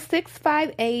real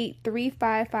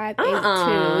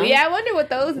 658-35582. Yeah, I wonder what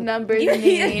those numbers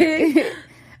mean.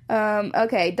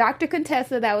 Okay, Dr.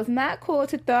 Contessa, that was not cool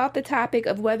to throw out the topic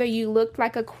of whether you looked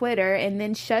like a quitter and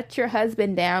then shut your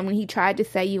husband down when he tried to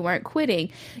say you weren't quitting.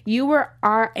 You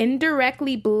are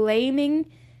indirectly blaming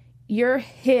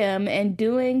him and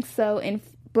doing so in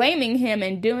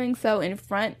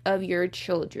front of your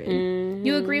children. Mm-hmm.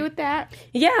 You agree with that?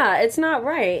 Yeah, it's not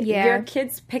right. Yeah. Your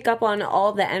kids pick up on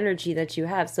all the energy that you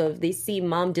have. So if they see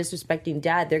mom disrespecting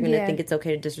dad, they're going to think it's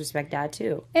okay to disrespect dad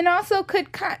too. And also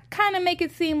could kind of make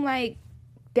it seem like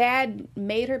dad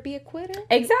made her be a quitter.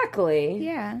 Exactly.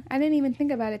 Yeah, I didn't even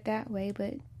think about it that way,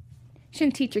 but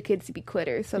shouldn't teach your kids to be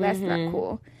quitters, so that's not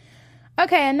cool.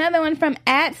 Okay, another one from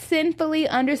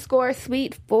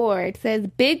 @sinfully_sweet Ford says,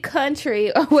 Big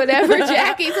Country, or whatever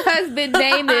Jackie's husband's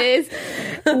name is,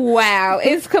 wow,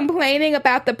 is complaining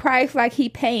about the price like he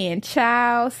paying.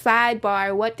 Child,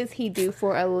 sidebar, what does he do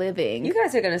for a living? You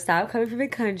guys are going to stop coming from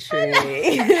Big Country.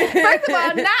 First of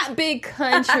all, not Big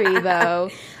Country, though.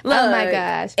 Look, oh, my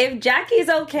gosh. If Jackie's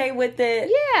okay with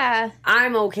it, yeah,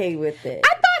 I'm okay with it.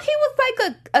 I thought he was like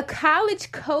a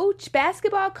college coach,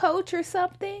 basketball coach or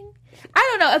something. I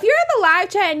don't know. If you're in the live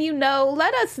chat and you know,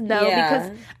 let us know because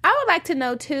I would like to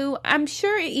know too. I'm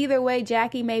sure either way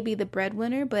Jackie may be the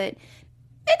breadwinner, but it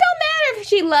don't matter if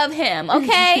she love him,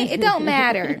 okay? It don't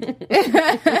matter.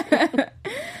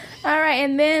 All right,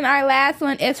 and then our last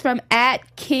one is from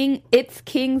 @It's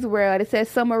King's World. It says,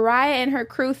 so Mariah and her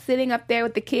crew sitting up there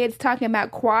with the kids talking about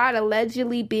Quad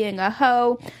allegedly being a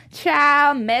hoe.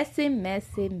 Child, messy.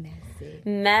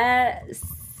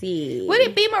 Would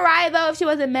it be Mariah, though, if she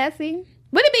wasn't messy?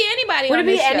 Would it be anybody on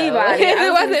this show? If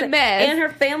it wasn't mess? And her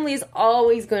family is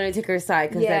always going to take her side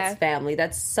because that's family.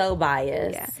 That's so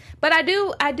biased. Yeah. But I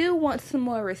do want some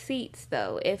more receipts,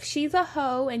 though. If she's a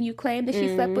hoe and you claim that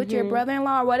she slept with your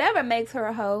brother-in-law or whatever makes her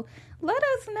a hoe, let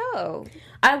us know.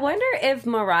 I wonder if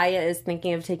Mariah is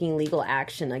thinking of taking legal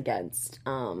action against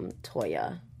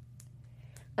Toya.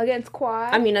 Against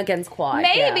Quad? I mean, against Quad.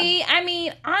 Maybe. Yeah. I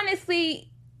mean, honestly,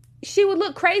 she would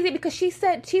look crazy because she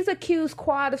said she's accused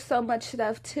Quad of so much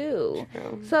stuff too.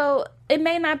 So it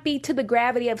may not be to the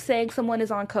gravity of saying someone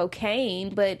is on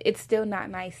cocaine, but it's still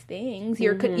not nice things.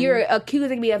 You're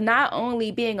accusing me of not only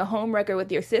being a homewrecker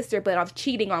with your sister, but of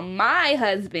cheating on my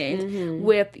husband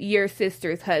with your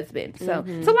sister's husband. So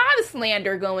it's a lot of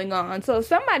slander going on. So if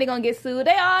somebody gonna get sued,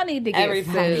 they all need to get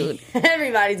sued.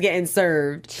 Everybody's getting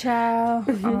served. Ciao.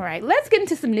 All right, let's get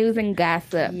into some news and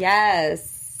gossip. Yes.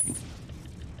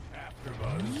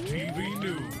 TV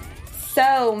News.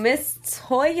 So, Miss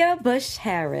Toya Bush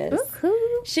Harris,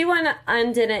 she went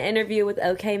and did an interview with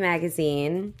OK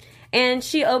Magazine, and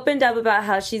she opened up about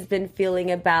how she's been feeling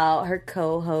about her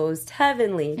co-host,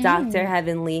 Heavenly, Dr.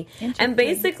 Heavenly. And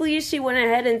basically, she went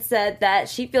ahead and said that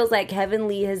she feels like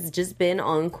Heavenly has just been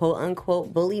on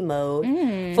quote-unquote bully mode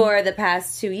for the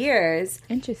past 2 years.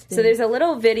 Interesting. So, there's a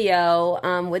little video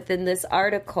within this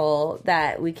article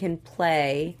that we can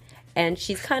play. And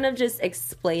she's kind of just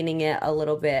explaining it a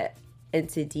little bit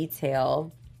into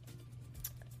detail.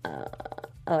 I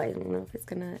don't know if it's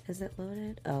gonna... Is it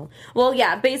loaded? Oh. Well,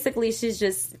 yeah, basically she's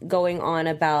just going on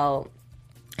about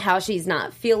how she's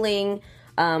not feeling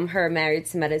her Married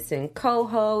to Medicine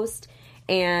co-host.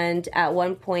 And at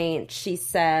one point she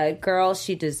said, girl,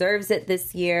 she deserves it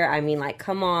this year. I mean, like,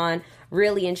 come on.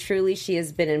 Really and truly, she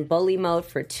has been in bully mode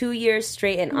for 2 years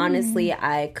straight, and honestly,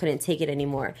 I couldn't take it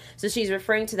anymore. So she's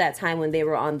referring to that time when they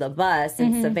were on the bus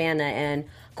in Savannah, and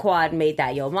Quad made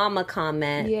that yo mama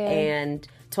comment, and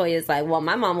Toya's like, well,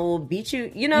 my mama will beat you,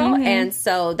 you know? And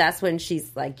so that's when she's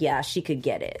like, yeah, she could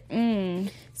get it.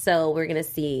 So we're going to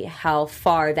see how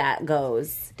far that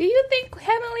goes. Do you think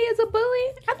Heavenly is a bully?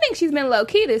 I think she's been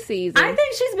low-key this season. I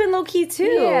think she's been low-key, too.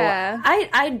 Yeah.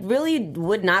 I really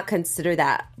would not consider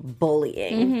that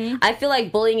bullying. I feel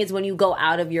like bullying is when you go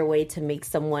out of your way to make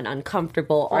someone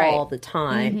uncomfortable all the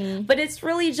time. But it's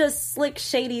really just slick,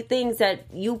 shady things that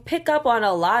you pick up on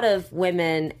a lot of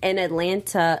women in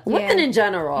Atlanta, women in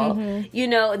general. You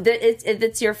know, if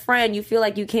it's your friend, you feel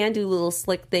like you can do little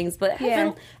slick things, but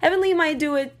Heavenly might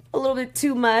do it a little bit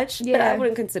too much, but I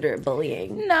wouldn't consider it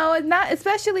bullying. No, it's not,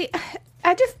 especially,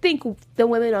 I just think the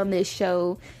women on this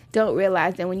show don't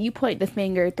realize that when you point the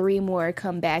finger, 3 more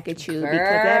come back at you. Girl.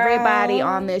 Because everybody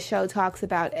on this show talks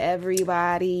about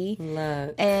everybody.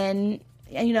 Look. And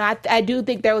you know, I do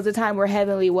think there was a time where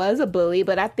Heavenly was a bully,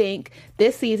 but I think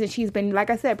this season she's been, like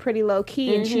I said, pretty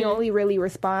low-key, and she only really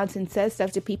responds and says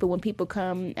stuff to people when people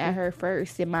come at her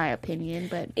first, in my opinion.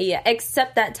 But yeah,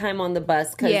 except that time on the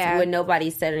bus, because when nobody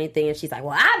said anything, and she's like,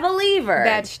 well, I believe her.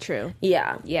 That's true.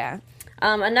 Yeah. Yeah.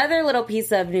 Another little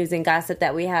piece of news and gossip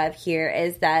that we have here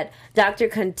is that Dr.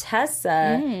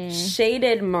 Contessa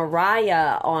shaded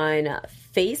Mariah on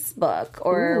Facebook,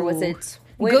 or was it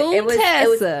Twitter? It was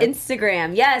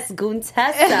Instagram. Yes,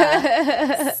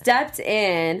 Goontessa stepped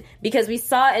in because we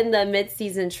saw in the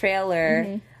mid-season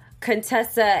trailer,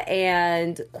 Contessa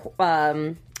and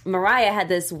Mariah had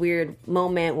this weird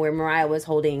moment where Mariah was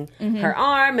holding her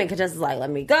arm and Contessa's like, let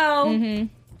me go.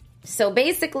 So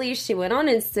basically, she went on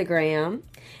Instagram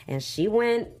and she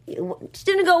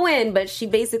didn't go in, but she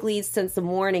basically sent some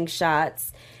warning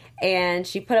shots. And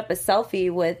she put up a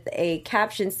selfie with a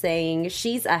caption saying,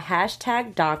 she's a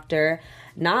hashtag doctor,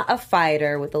 not a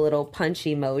fighter, with a little punch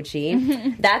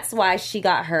emoji. That's why she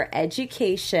got her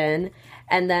education.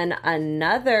 And then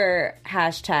another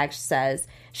hashtag says,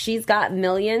 she's got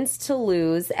millions to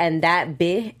lose and that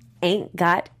bitch ain't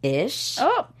got ish.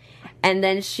 Oh. And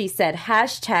then she said,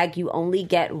 hashtag you only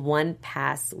get one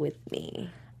pass with me.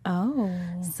 Oh.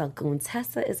 So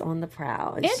Goontessa is on the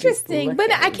prowl. Interesting.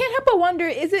 But I can't help but wonder,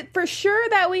 is it for sure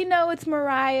that we know it's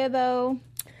Mariah, though?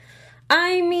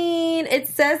 I mean, it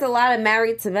says a lot of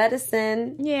Married to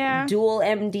Medicine. Yeah. Dual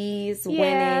MDs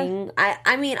winning.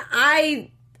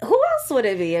 Who else would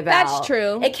it be about? That's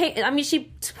true.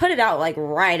 She put it out like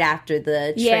right after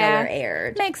the trailer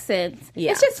aired. Makes sense.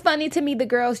 Yeah. It's just funny to me, the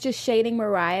girls just shading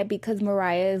Mariah because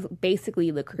Mariah is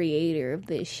basically the creator of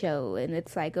this show. And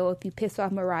it's like, oh, if you piss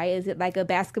off Mariah, is it like a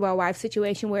Basketball Wives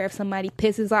situation where if somebody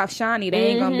pisses off Shawnee, they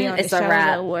ain't going to be on the show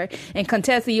no more. And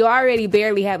Contessa, you already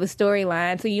barely have a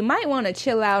storyline, so you might want to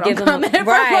chill out on coming from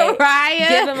Mariah.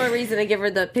 Give them a reason to give her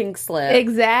the pink slip.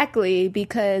 Exactly,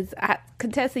 because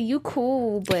Contessa, you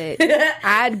cool, but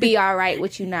I'd be all right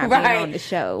with you not being on the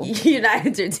show. You're not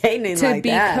entertaining like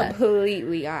that. To be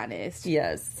completely honest.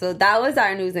 Yes. So that was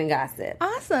our news and gossip.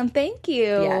 Awesome. Thank you.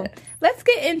 Yes. Let's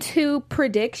get into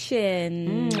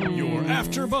predictions. Your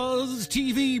AfterBuzz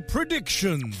TV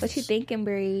predictions. What you thinking,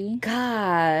 Bree?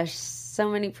 Gosh, so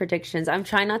many predictions. I'm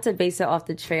trying not to base it off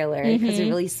the trailer because it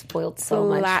really spoiled so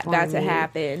much. A lot for about me. to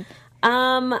happen.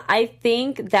 I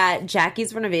think that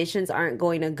Jackie's renovations aren't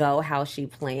going to go how she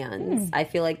plans. I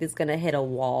feel like it's going to hit a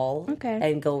wall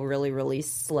and go really, really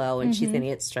slow, and she's going to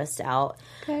get stressed out.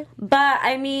 Okay. But,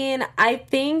 I mean, I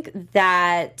think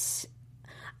that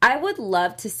I would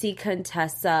love to see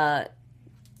Contessa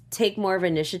take more of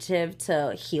initiative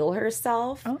to heal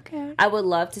herself. Okay. I would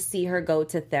love to see her go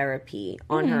to therapy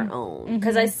on her own.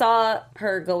 Because I saw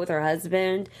her go with her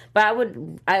husband, but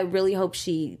I really hope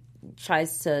she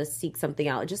tries to seek something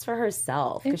out just for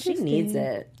herself because she needs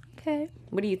it. Okay.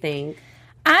 What do you think?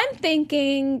 I'm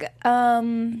thinking,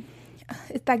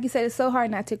 it's like you said, it's so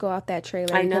hard not to go off that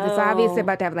trailer. I know. Because it's obvious they're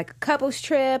about to have like a couples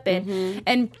trip.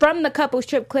 And from the couples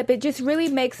trip clip, it just really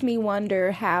makes me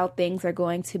wonder how things are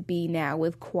going to be now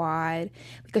with Quad.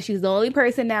 Because she's the only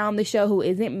person now on the show who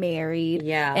isn't married.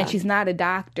 Yeah. And she's not a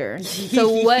doctor.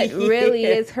 So what really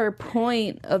is her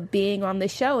point of being on the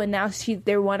show? And now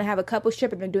they want to have a couples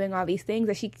trip and they're doing all these things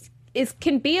that she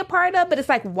can be a part of, but it's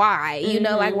like, why? You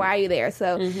know, like, why are you there?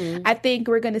 So I think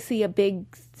we're going to see a big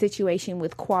situation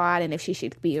with Quad and if she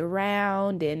should be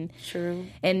around. And True.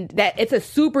 And that it's a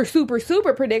super, super,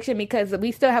 super prediction because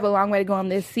we still have a long way to go on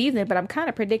this season, but I'm kind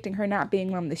of predicting her not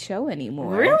being on the show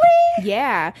anymore. Really?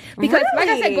 Yeah. Because like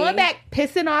I said, going back,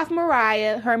 pissing off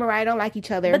Mariah, her and Mariah don't like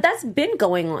each other. But that's been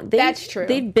going on. That's true.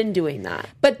 They've been doing that.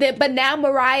 But now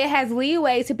Mariah has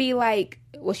leeway to be like,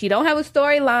 well, she don't have a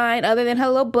storyline other than her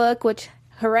little book, which,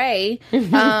 hooray.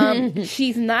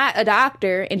 She's not a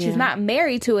doctor, and she's not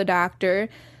married to a doctor.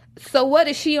 So what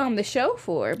is she on the show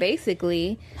for,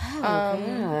 basically?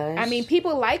 I mean,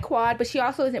 people like Quad, but she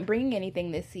also isn't bringing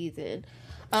anything this season.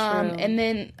 And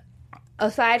then,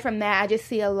 aside from that, I just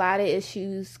see a lot of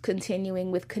issues continuing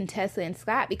with Contessa and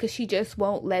Scott because she just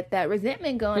won't let that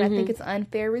resentment go, and I think it's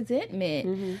unfair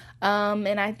resentment.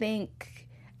 And I think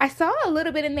I saw a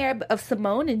little bit in there of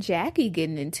Simone and Jackie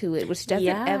getting into it, which doesn't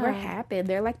ever happen.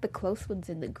 They're like the close ones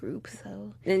in the group.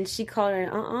 So, and she called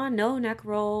her, no neck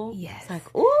roll. Yes. It's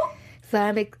like, ooh.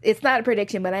 So it's not a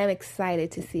prediction, but I'm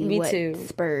excited to see what too.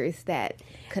 spurs that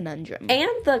conundrum. And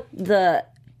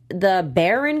the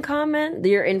barren comment,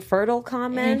 your infertile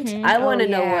comment, I want to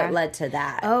know what led to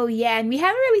that. Oh, yeah. And we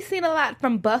haven't really seen a lot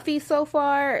from Buffy so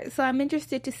far, so I'm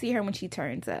interested to see her when she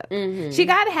turns up. She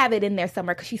got to have it in there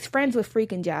somewhere because she's friends with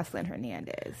freaking Jocelyn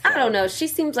Hernandez. So. I don't know. She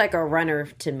seems like a runner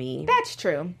to me. That's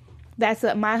true. That's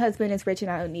what my husband is rich and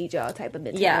I don't need y'all type of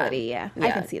mentality. Yeah.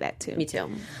 I can see that too. Me too. All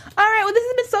right. Well, this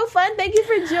has been so fun. Thank you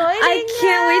for joining. I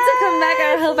can't wait to come back.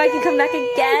 I hope I can come back again.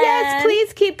 Yes,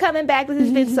 please keep coming back. This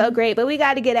has been so great. But we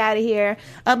got to get out of here.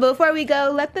 Before we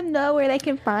go, let them know where they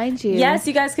can find you. Yes,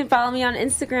 you guys can follow me on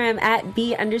Instagram at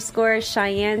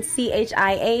 @B_Cheyenne,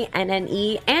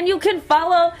 CHIANNE. And you can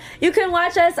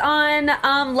watch us on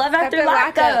Love After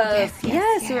Lockup.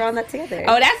 Yes, we're on that together.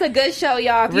 Oh, that's a good show,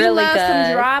 y'all. If you Really love good.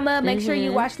 some drama, make sure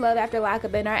you watch Love After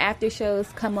Lockup. And our after shows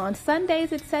come on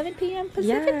Sundays at 7 p.m.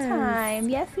 Pacific time.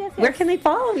 Yes. Where can they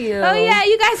follow you? Oh, yeah.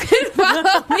 You guys can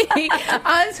follow me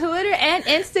on Twitter and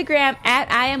Instagram at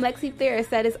I am Lexi Fierce.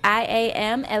 That is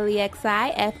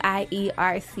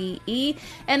IAMLEXIFIERCE.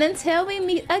 And until we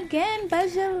meet again,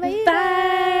 buzz you later.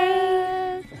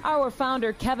 Bye. Our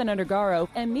founder, Kevin Undergaro,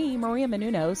 and me, Maria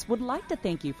Menounos, would like to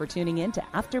thank you for tuning in to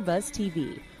AfterBuzz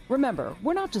TV. Remember,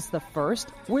 we're not just the first,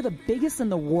 we're the biggest in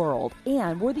the world,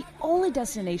 and we're the only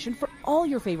destination for all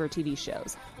your favorite TV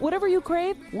shows. Whatever you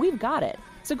crave, we've got it.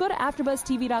 So go to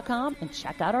AfterBuzzTV.com and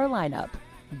check out our lineup.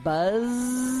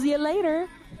 Buzz you later.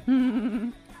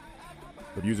 The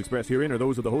views expressed herein are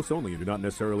those of the hosts only and do not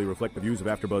necessarily reflect the views of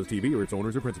AfterBuzz TV or its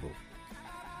owners or principals.